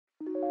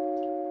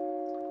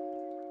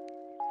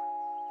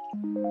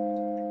Hello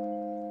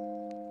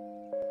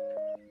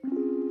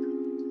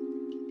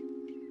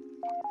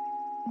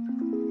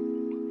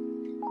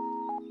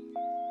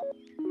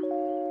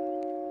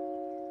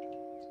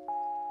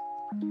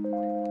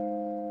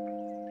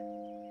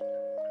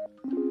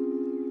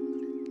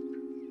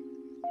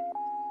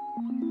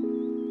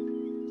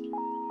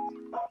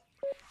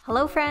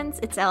friends,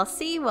 it's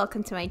LC.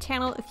 Welcome to my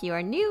channel. If you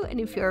are new and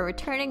if you are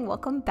returning,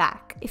 welcome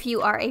back. If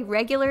you are a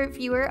regular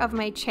viewer of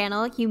my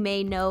channel, you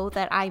may know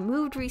that I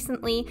moved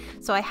recently,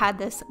 so I had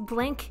this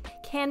blank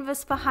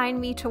canvas behind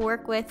me to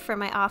work with for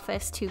my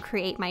office to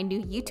create my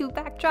new YouTube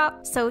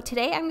backdrop. So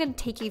today I'm going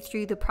to take you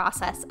through the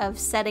process of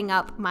setting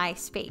up my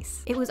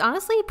space. It was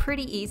honestly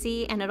pretty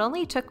easy and it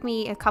only took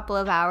me a couple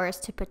of hours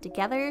to put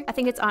together. I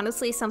think it's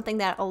honestly something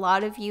that a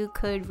lot of you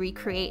could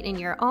recreate in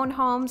your own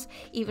homes,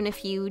 even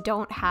if you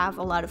don't have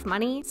a lot of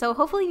money. So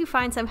hopefully you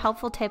find some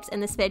helpful tips in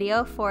this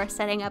video for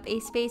setting up a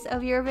space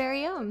of your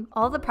very own.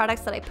 All the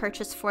products that I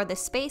purchased for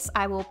this space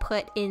I will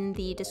put in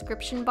the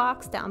description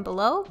box down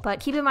below, but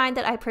keep in mind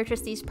that I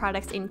purchased these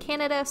products in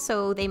Canada,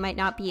 so they might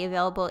not be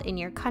available in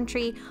your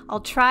country. I'll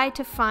try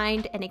to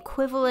find an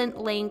equivalent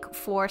link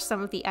for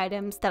some of the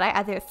items that I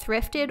either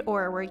thrifted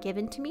or were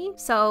given to me.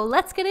 So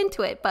let's get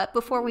into it, but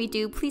before we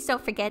do, please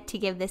don't forget to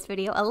give this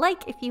video a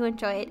like if you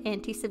enjoy it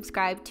and to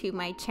subscribe to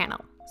my channel.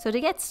 So to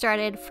get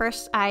started,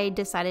 first I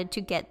decided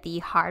to get the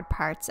hard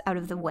parts out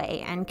of the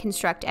way and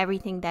construct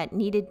everything that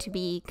needed to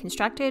be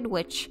constructed,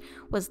 which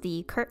was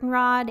the curtain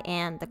rod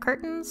and the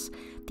curtains,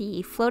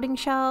 the floating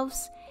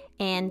shelves,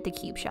 and the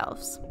cube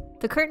shelves.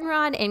 The curtain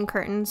rod and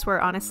curtains were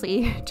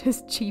honestly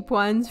just cheap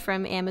ones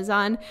from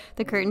Amazon.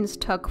 The curtains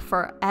took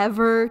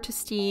forever to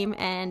steam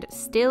and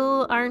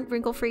still aren't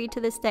wrinkle-free to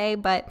this day,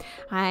 but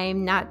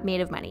I'm not made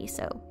of money,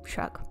 so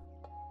shrug.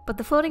 But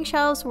the floating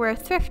shelves were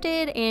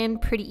thrifted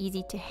and pretty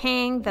easy to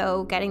hang,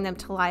 though getting them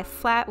to lie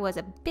flat was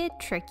a bit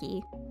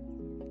tricky.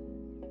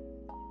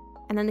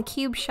 And then the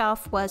cube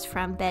shelf was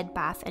from Bed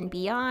Bath &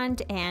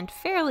 Beyond and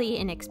fairly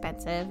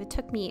inexpensive. It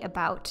took me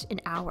about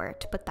an hour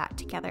to put that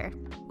together.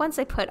 Once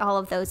I put all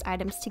of those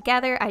items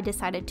together, I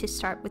decided to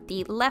start with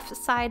the left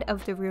side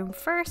of the room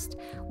first,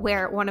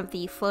 where one of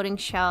the floating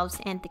shelves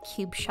and the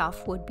cube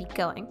shelf would be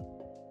going.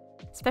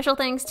 Special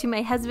thanks to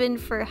my husband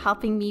for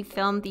helping me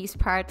film these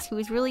parts. He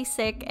was really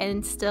sick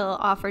and still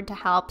offered to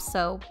help,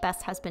 so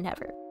best husband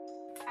ever.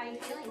 How are you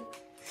feeling?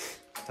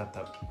 Tap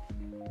tap.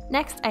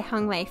 Next, I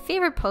hung my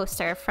favorite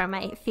poster from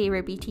my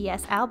favorite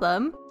BTS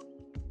album.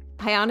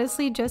 I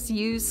honestly just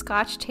used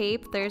Scotch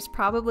tape. There's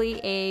probably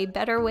a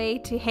better way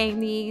to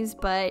hang these,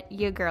 but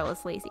your girl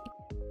is lazy.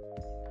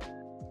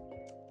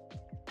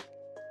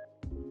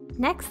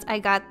 Next, I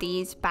got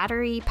these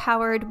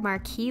battery-powered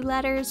marquee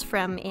letters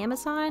from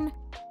Amazon,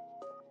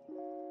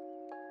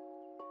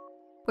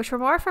 which were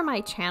more for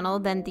my channel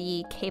than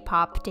the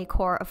K-pop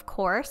decor, of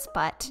course,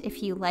 but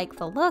if you like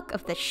the look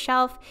of the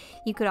shelf,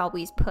 you could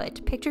always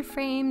put picture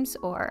frames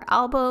or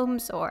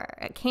albums or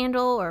a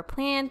candle or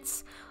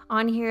plants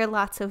on here,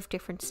 lots of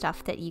different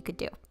stuff that you could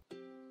do.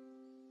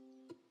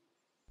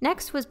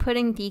 Next was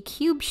putting the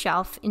cube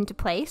shelf into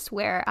place,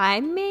 where I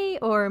may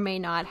or may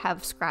not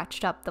have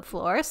scratched up the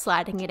floor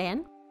sliding it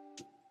in.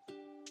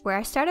 Where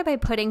I started by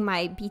putting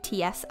my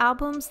BTS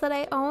albums that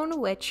I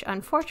own, which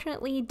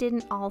unfortunately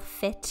didn't all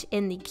fit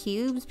in the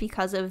cubes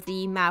because of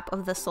the Map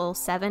of the Soul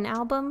 7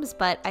 albums,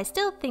 but I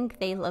still think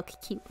they look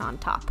cute on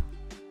top.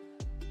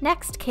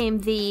 Next came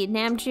the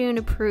Namjoon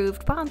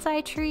approved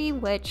bonsai tree,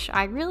 which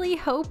I really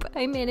hope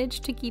I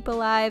managed to keep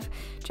alive.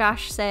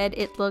 Josh said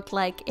it looked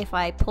like if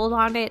I pulled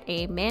on it,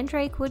 a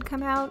mandrake would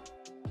come out.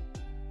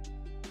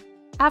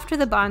 After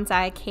the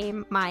bonsai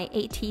came my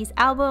 80s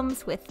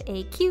albums with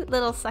a cute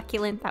little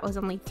succulent that was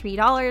only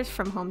 $3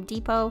 from Home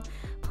Depot,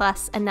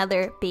 plus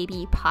another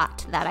baby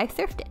pot that I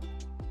thrifted.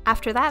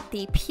 After that,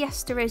 the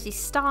pièce de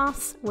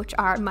résistance, which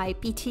are my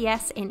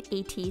BTS and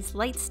 80s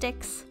light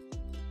sticks.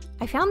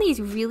 I found these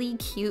really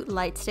cute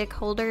light stick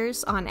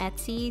holders on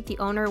Etsy. The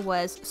owner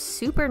was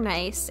super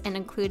nice and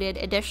included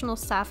additional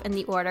stuff in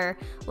the order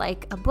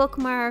like a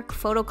bookmark,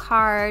 photo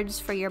cards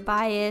for your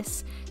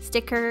bias,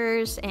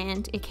 stickers,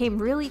 and it came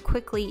really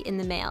quickly in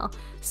the mail.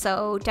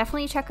 So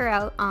definitely check her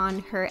out on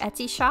her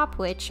Etsy shop,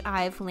 which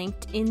I've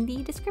linked in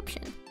the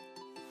description.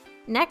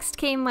 Next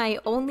came my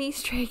only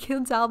Stray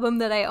Kids album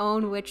that I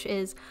own, which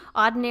is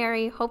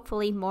Ordinary,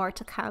 hopefully more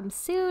to come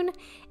soon,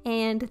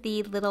 and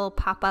the little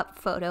pop-up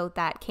photo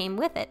that came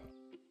with it.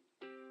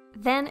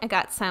 Then I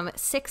got some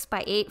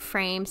 6x8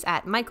 frames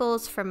at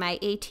Michael's for my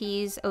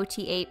ATEEZ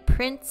OT8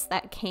 prints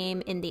that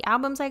came in the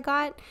albums I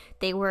got.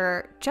 They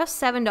were just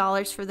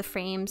 $7 for the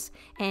frames,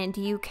 and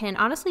you can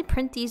honestly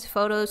print these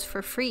photos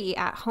for free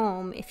at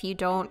home if you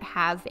don't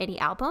have any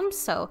albums.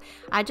 So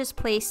I just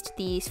placed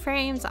these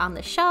frames on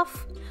the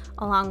shelf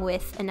along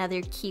with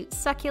another cute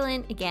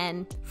succulent,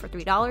 again for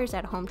 $3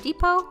 at Home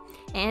Depot,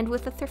 and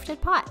with a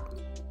thrifted pot.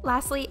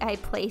 Lastly, I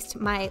placed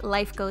my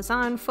Life Goes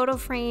On photo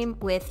frame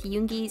with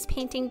Yoongi's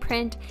painting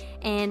print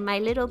and my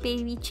little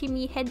baby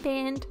Chimmy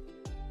headband,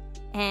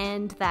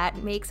 and that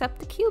makes up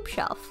the cube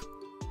shelf.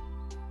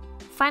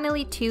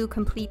 finally, to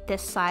complete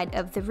this side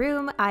of the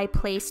room, I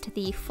placed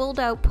the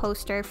fold-out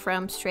poster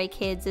from Stray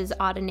Kids'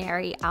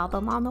 Ordinary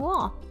album on the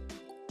wall.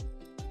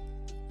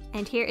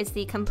 And here is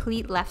the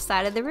complete left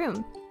side of the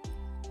room.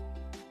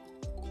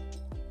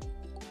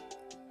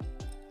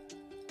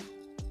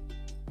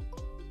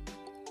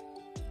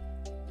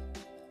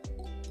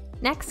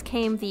 Next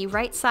came the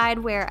right side,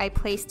 where I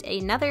placed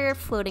another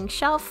floating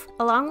shelf,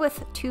 along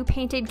with 2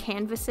 painted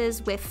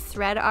canvases with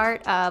thread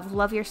art of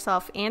Love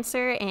Yourself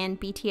Answer and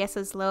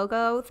BTS's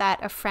logo that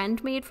a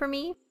friend made for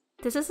me.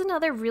 This is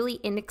another really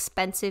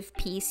inexpensive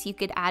piece you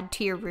could add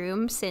to your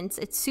room, since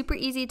it's super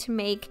easy to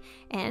make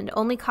and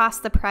only costs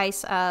the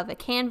price of a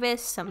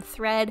canvas, some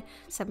thread,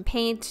 some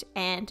paint,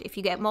 and if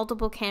you get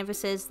multiple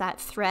canvases,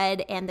 that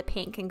thread and the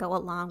paint can go a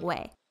long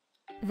way.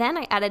 Then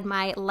I added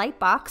my light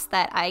box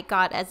that I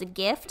got as a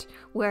gift,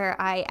 where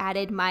I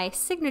added my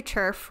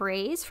signature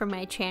phrase from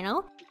my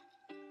channel.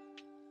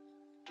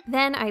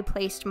 Then I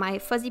placed my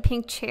fuzzy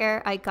pink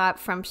chair I got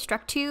from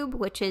Structube,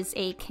 which is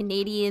a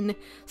Canadian,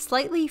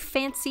 slightly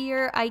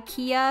fancier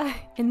IKEA,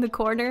 in the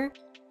corner,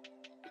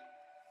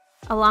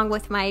 along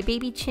with my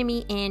baby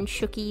Chimmy and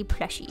Shooky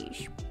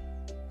plushies.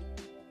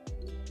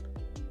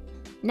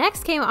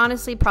 Next came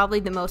honestly probably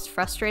the most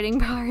frustrating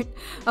part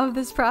of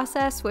this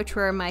process, which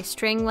were my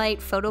string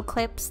light photo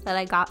clips that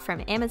I got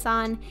from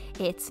Amazon.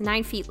 It's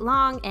 9 feet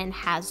long and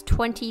has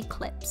 20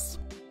 clips.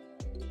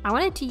 I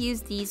wanted to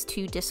use these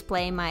to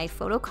display my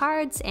photo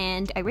cards,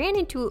 and I ran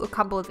into a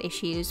couple of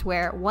issues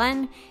where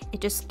 1, it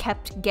just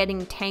kept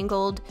getting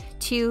tangled,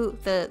 2,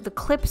 the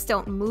clips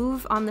don't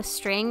move on the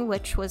string,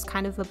 which was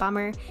kind of a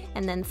bummer,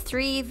 and then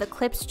 3, the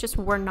clips just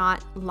were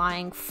not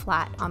lying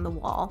flat on the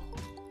wall.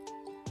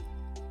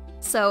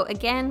 So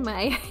again,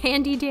 my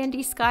handy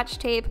dandy Scotch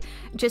tape,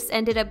 just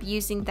ended up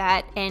using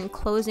that and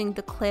closing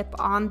the clip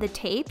on the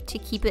tape to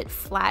keep it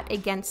flat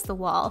against the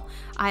wall.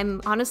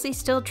 I'm honestly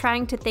still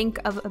trying to think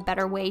of a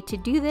better way to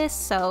do this,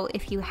 so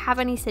if you have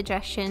any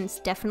suggestions,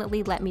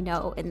 definitely let me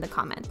know in the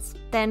comments.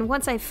 Then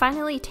once I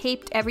finally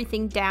taped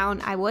everything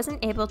down, I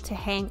wasn't able to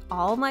hang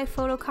all my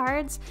photo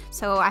cards,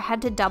 so I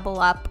had to double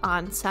up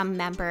on some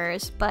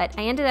members, but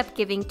I ended up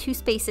giving 2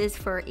 spaces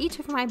for each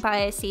of my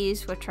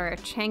biases, which are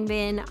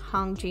Changbin,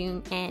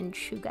 Hongjun, and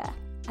Suga.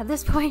 At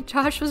this point,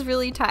 Josh was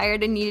really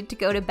tired and needed to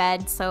go to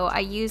bed, so I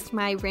used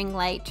my ring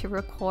light to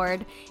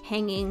record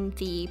hanging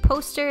the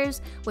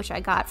posters, which I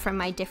got from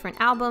my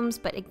different albums.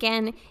 But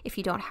again, if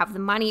you don't have the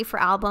money for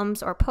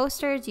albums or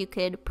posters, you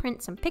could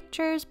print some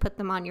pictures, put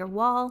them on your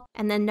wall.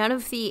 And then none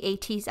of the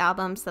ATEEZ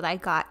albums that I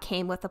got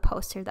came with a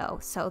poster though,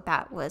 so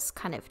that was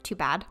kind of too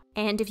bad.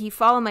 And if you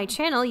follow my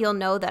channel, you'll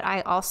know that I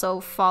also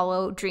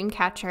follow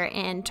Dreamcatcher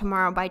and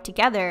Tomorrow by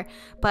Together,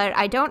 but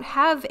I don't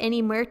have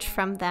any merch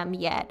from them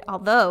yet,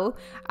 although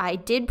I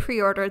did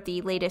pre-order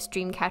the latest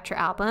Dreamcatcher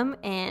album,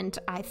 and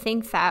I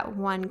think that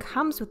one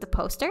comes with the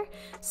poster,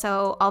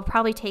 so I'll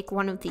probably take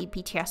one of the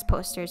BTS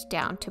posters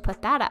down to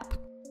put that up.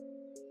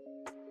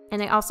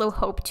 And I also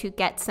hope to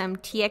get some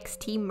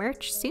TXT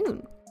merch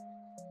soon.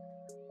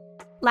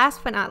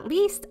 Last but not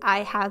least,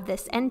 I have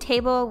this end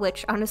table,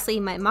 which honestly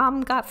my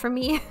mom got for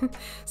me,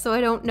 so I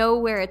don't know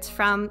where it's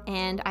from,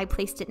 and I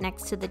placed it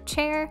next to the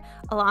chair,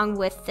 along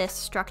with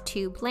this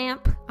Structube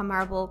lamp, a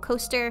marble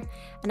coaster,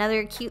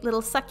 another cute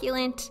little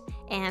succulent,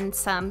 and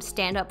some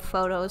stand-up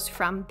photos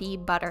from the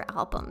Butter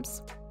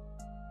albums.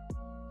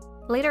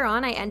 Later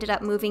on, I ended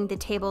up moving the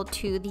table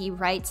to the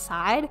right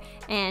side,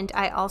 and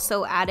I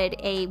also added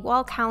a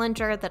wall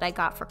calendar that I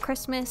got for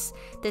Christmas,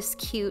 this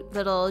cute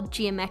little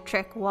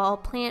geometric wall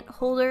plant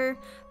holder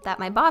that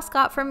my boss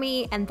got for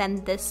me, and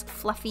then this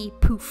fluffy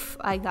poof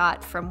I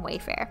got from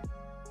Wayfair.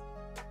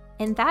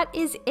 And that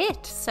is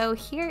it! So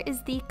here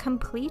is the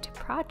complete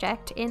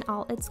project in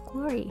all its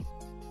glory.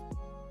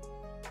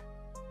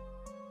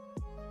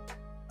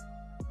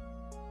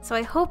 So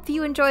I hope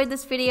you enjoyed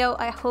this video.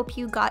 I hope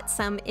you got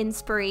some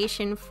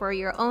inspiration for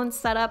your own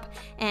setup.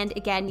 And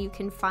again, you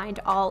can find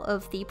all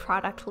of the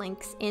product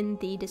links in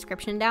the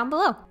description down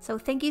below. So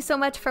thank you so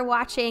much for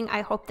watching.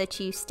 I hope that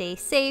you stay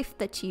safe,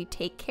 that you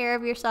take care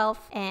of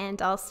yourself,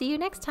 and I'll see you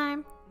next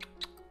time.